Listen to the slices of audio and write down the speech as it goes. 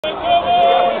Sorry,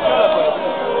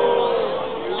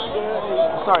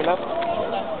 love.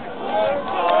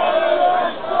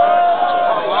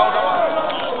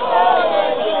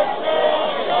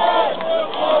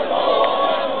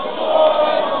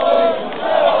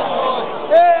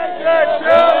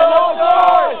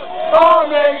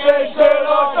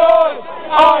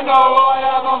 I know I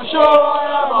am, I'm sure I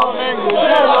am, I'm English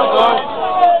till I die.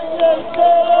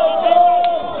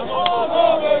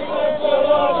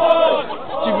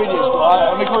 Two videos,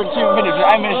 I'm recording 2 videos,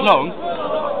 they're 8 minutes long.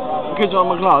 Because on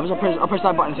my gloves, I press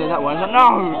that button and say that one. I was like, no!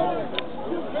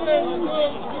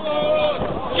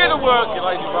 Get to work, you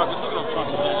lazy buggers. Look at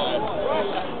them.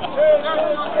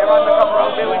 They're undercover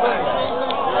out there with me.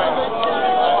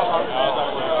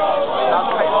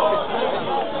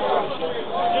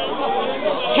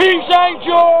 King St.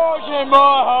 George in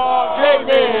my heart, keep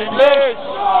me English.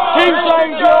 King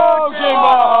St. George in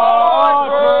my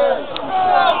heart,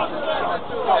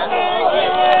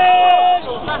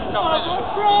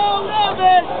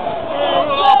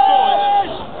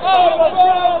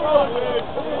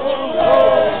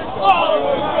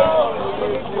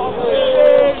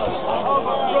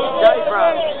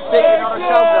 sticking on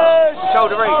her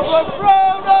shoulder reach.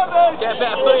 Get a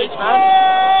bit of footage,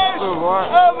 man.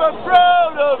 I'm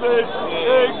proud of it,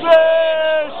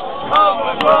 English.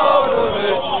 I'm proud of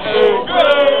it, English.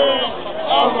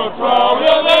 I'm proud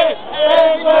of it,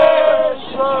 English.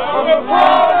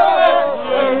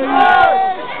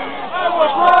 I'm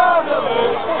proud of it,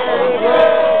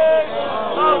 English.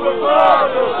 I'm proud of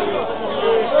it,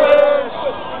 English. I'm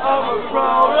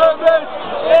proud of it,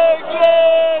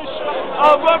 English.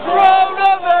 I'm proud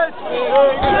of it,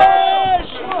 English.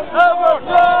 I'm proud of it, English. I'm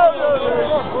proud of it,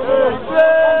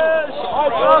 English.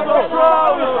 I'm proud of it, English.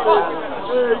 I'm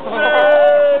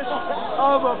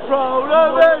proud of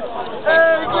it,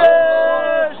 English.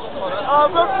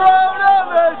 I'm proud of it,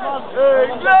 English.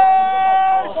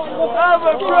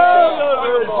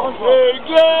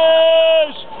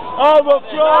 I'm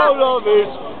proud of it, English. I'm proud of it,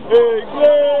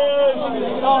 English.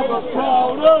 I'm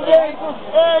proud of it,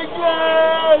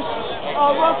 English.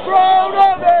 I'm proud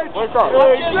of it, What's that?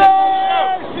 English.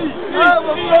 I'm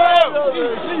proud of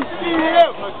it.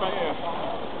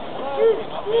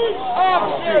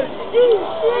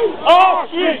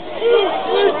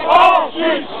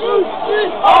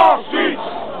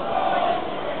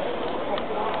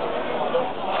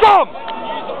 Come!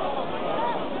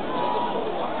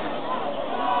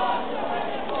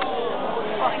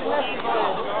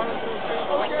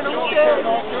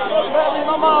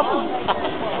 My mum.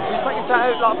 He's taking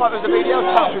tattoos like if it was a video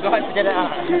tattoo, because I had to get it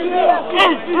out. I'm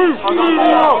going to say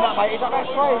that, mate. Is that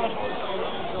straight?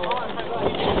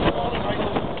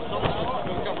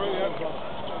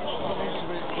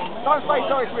 Don't say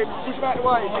sorry to him, push him out of the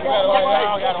way. Get out of the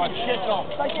way. Shit off.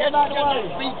 Get out of the way.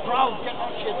 Be proud, get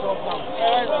that shit off now.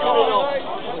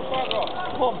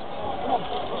 Come on.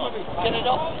 Get it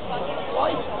off.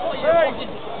 Why? What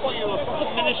are you, a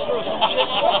fucking minister or some shit?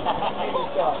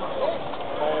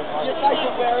 You take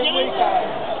it where we can.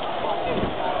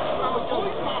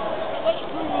 Let's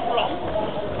prove it wrong.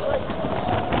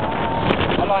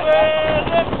 I like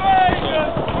that.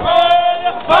 We're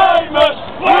the famous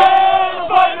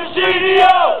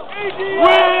CDO!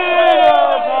 We're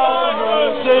the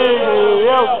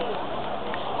CDO!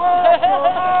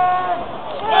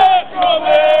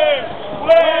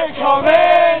 We're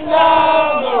coming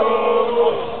down the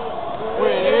road.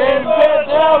 We're in the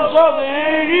downs of the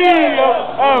CDO,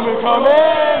 and we're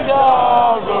coming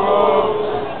down the road.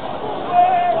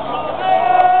 We're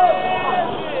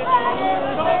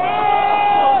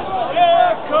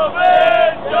coming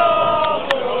down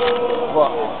the road.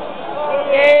 What?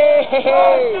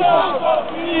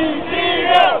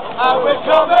 And we're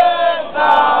coming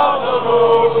down the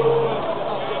road.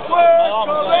 We're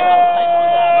coming down the road.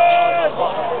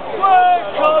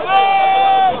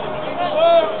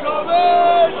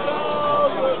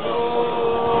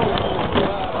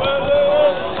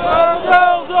 We're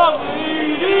down the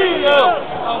video,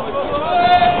 and we're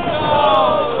coming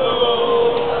down the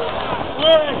road.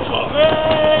 We're coming.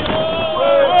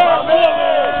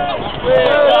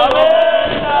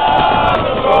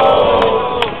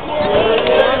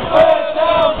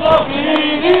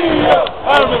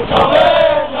 And we're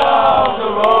coming down the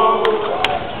road.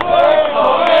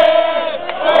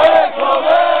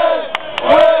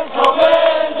 We're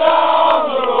coming down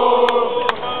the road.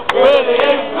 We're the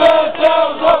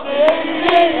infidels of the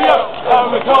idiot, and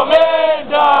we're coming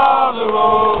down the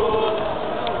road.